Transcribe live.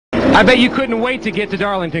I bet you couldn't wait to get to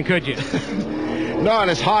Darlington, could you? No,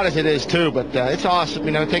 and as hot as it is too, but it's awesome.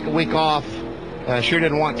 You know, take a week off. Sure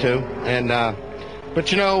didn't want to, and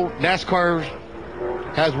but you know, NASCAR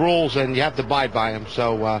has rules, and you have to abide by them.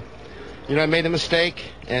 So, you know, I made a mistake,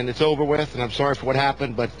 and it's over with, and I'm sorry for what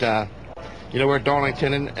happened. But you know, we're at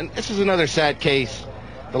Darlington, and this is another sad case,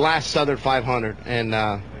 the last Southern 500, and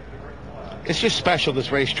it's just special,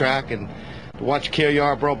 this racetrack, and to watch Cale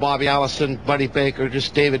Yarborough, Bobby Allison, Buddy Baker,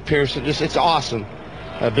 just David Pearson, just it's awesome.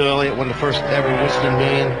 Bill Elliott won the first ever Winston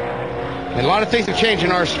million. And a lot of things have changed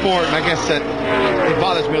in our sport, and I guess that it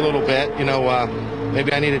bothers me a little bit. You know,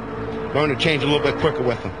 maybe I need to learn to change a little bit quicker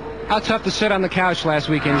with them. How tough to sit on the couch last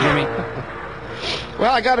weekend, Jimmy?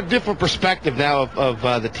 Well, I got a different perspective now of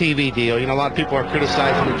the TV deal. You know, a lot of people are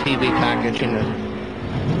criticizing the TV package,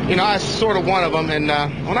 and you know, I was sort of one of them. And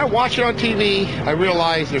when I watch it on TV, I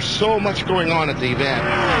realize there's so much going on at the event,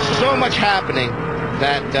 so much happening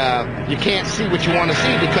that you can't see what you want to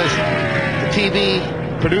see because the TV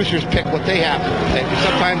producers pick what they have to pick.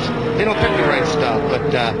 Sometimes they don't pick the right stuff,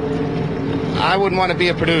 but I wouldn't want to be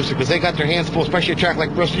a producer because they got their hands full, especially a track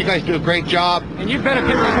like Bristol. You guys do a great job. And you've been a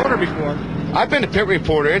pit reporter before. I've been a pit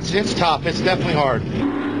reporter. It's tough. It's definitely hard.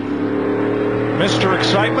 Mr.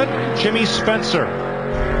 Excitement, Jimmy Spencer,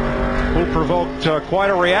 who provoked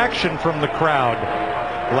quite a reaction from the crowd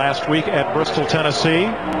last week at Bristol, Tennessee.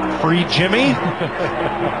 Free Jimmy.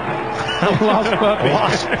 Lost puppy.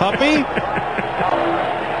 Lost puppy.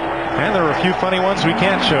 And there are a few funny ones we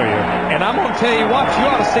can't show you. And I'm going to tell you what, you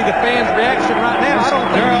ought to see the fans' reaction right now. I don't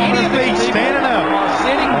think they're on any their of these feet, standing up. Are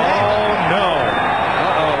sitting back. Oh, no.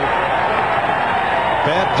 Uh-oh.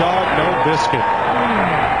 Bad dog, no biscuit.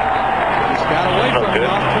 Just got away from him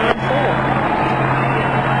off turn 4.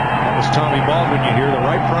 That was Tommy Baldwin. You hear the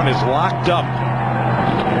right front is locked up.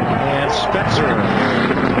 And Spencer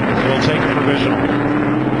will take a provisional.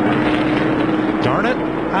 Darn it.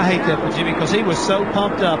 I hate that for Jimmy because he was so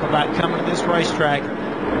pumped up about coming to this racetrack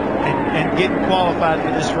and getting qualified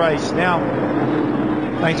for this race. Now,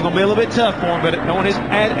 things are going to be a little bit tough for him, but knowing his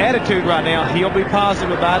attitude right now, he'll be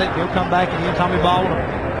positive about it. He'll come back and he'll Tommy Baldwin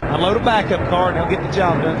unload a backup car and he'll get the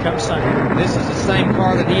job done come Sunday. This is the same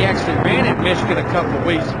car that he actually ran at Michigan a couple of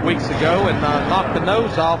weeks ago and knocked the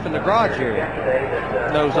nose off in the garage area.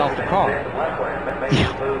 Nose off the car.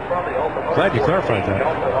 Yeah. Glad you clarified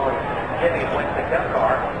that.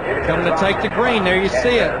 Coming to take the green. There you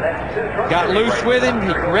see it. Got loose with him.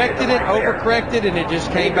 He corrected it, overcorrected, and it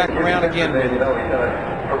just came back around again with him.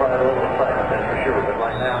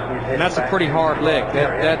 And that's a pretty hard lick.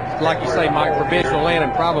 That, like you say, Mike, provisional in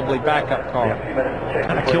and probably backup car. Yeah.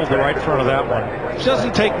 Kind of killed the right front of that one. It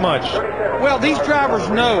doesn't take much. Well, these drivers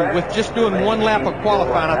know with just doing one lap of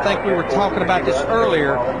qualifying, I think we were talking about this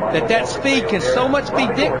earlier, that speed can so much be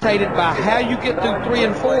dictated by how you get through 3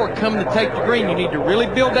 and 4 coming to take the green. You need to really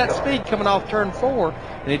build that speed coming off turn 4,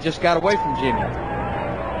 and it just got away from Jimmy.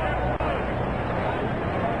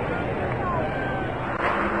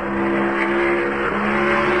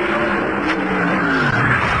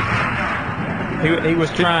 He was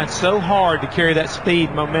trying so hard to carry that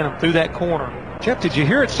speed momentum through that corner. Jeff, did you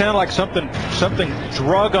hear it sound like something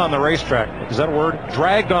drug on the racetrack? Is that a word?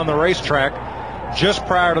 Dragged on the racetrack just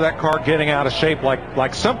prior to that car getting out of shape,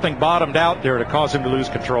 like something bottomed out there to cause him to lose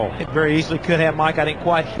control. It very easily could have, Mike. I didn't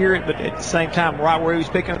quite hear it, but at the same time, right where he was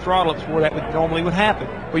picking the throttle, it's where that normally would happen.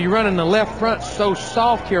 Well, you're running the left front so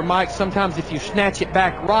soft here, Mike, sometimes if you snatch it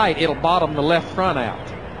back right, it'll bottom the left front out.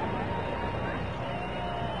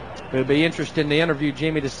 It'll be interesting to interview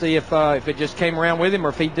Jimmy to see if it just came around with him or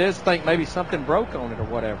if he does think maybe something broke on it or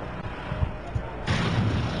whatever.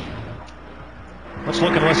 Let's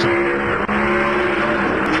look and listen.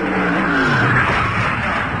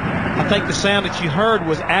 I think the sound that you heard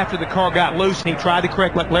was after the car got loose and he tried to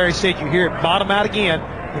correct, like Larry said. You hear it bottom out again.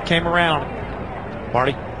 It came around.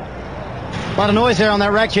 Marty? A lot of noise there on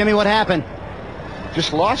that wreck, Jimmy. What happened?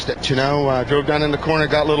 Just lost it, you know. Drove down in the corner,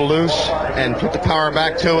 got a little loose, and put the power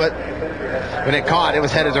back to it. When it caught, it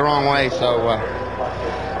was headed the wrong way, so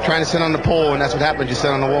trying to sit on the pole, and that's what happened. You sit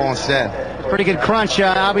on the wall instead. Pretty good crunch,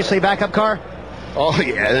 obviously, backup car. Oh,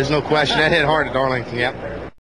 yeah, there's no question. That hit hard at Darlington, yep.